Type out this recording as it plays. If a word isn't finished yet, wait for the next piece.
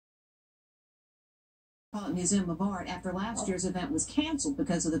Gala Mueseum of Art after last year's event was canceled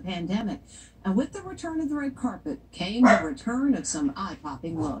because of the pandemic. And with the return of the red carpet came the return of some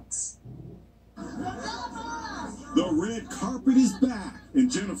eye-popping looks. The red carpet is back,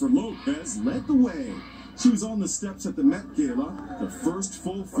 and Jennifer Lopez led the way. She was on the steps at the Met Gala, the first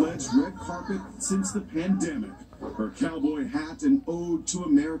full-fledged red carpet since the pandemic. Her cowboy hat an ode to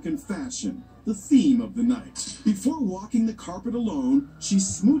American fashion, the theme of the night. Before walking the carpet alone, she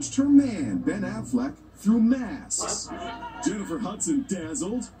smooched her man, Ben Affleck, through masks. Jennifer Hudson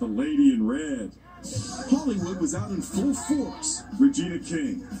dazzled the lady in red. Hollywood was out in full force. Regina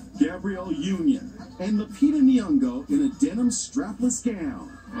King, Gabrielle Union, and Lupita Nyong'o in a denim strapless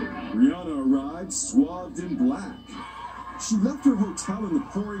gown. Rihanna arrived swathed in black. She left her hotel in the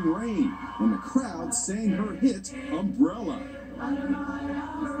pouring rain when the crowd sang her hit, Umbrella.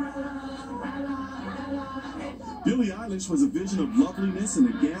 Billie Eilish was a vision of loveliness in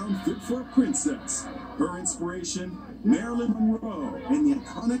a gown fit for a princess. Her inspiration, Marilyn Monroe and the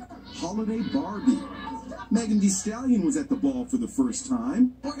iconic Holiday Barbie. Megan Thee Stallion was at the ball for the first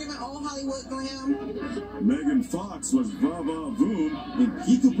time. Working my old Hollywood glam. Megan Fox was va-va-voom in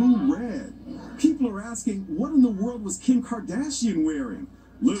peekaboo red. People are asking, what in the world was Kim Kardashian wearing?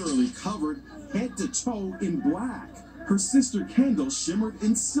 Literally covered head to toe in black. Her sister Kendall shimmered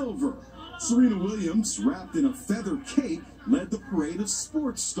in silver. Serena Williams, wrapped in a feather cape, led the parade of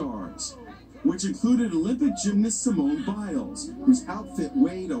sports stars, which included Olympic gymnast Simone Biles, whose outfit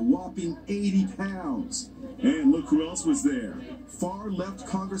weighed a whopping 80 pounds. And look who else was there. Far-left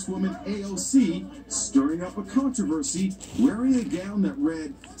Congresswoman AOC stirring up a controversy, wearing a gown that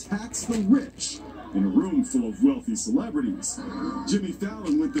read, "Tax the Rich," in a room full of wealthy celebrities. Jimmy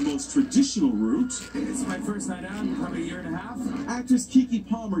Fallon went the most traditional route. It's my first night out in probably a year and a half. Actress Keke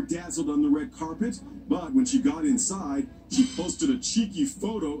Palmer dazzled on the red carpet, but when she got inside, she posted a cheeky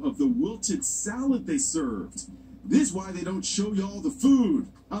photo of the wilted salad they served. This is why they don't show y'all the food.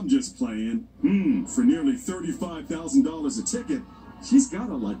 I'm just playing. For nearly $35,000 a ticket, she's got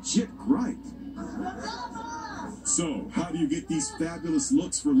a legit gripe. So, how do you get these fabulous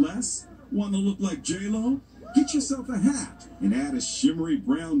looks for less? Want to look like J-Lo? Get yourself a hat and add a shimmery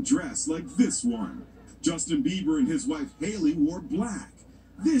brown dress like this one. Justin Bieber and his wife Hailey wore black.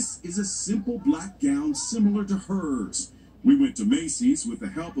 This is a simple black gown similar to hers. We went to Macy's with the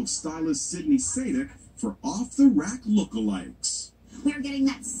help of stylist Sydney Sadek for off-the-rack lookalikes. We are getting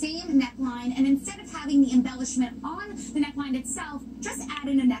that same neckline, and instead of having the embellishment on the neckline itself, just add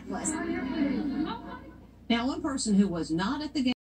in a necklace. Now, one person who was not at the game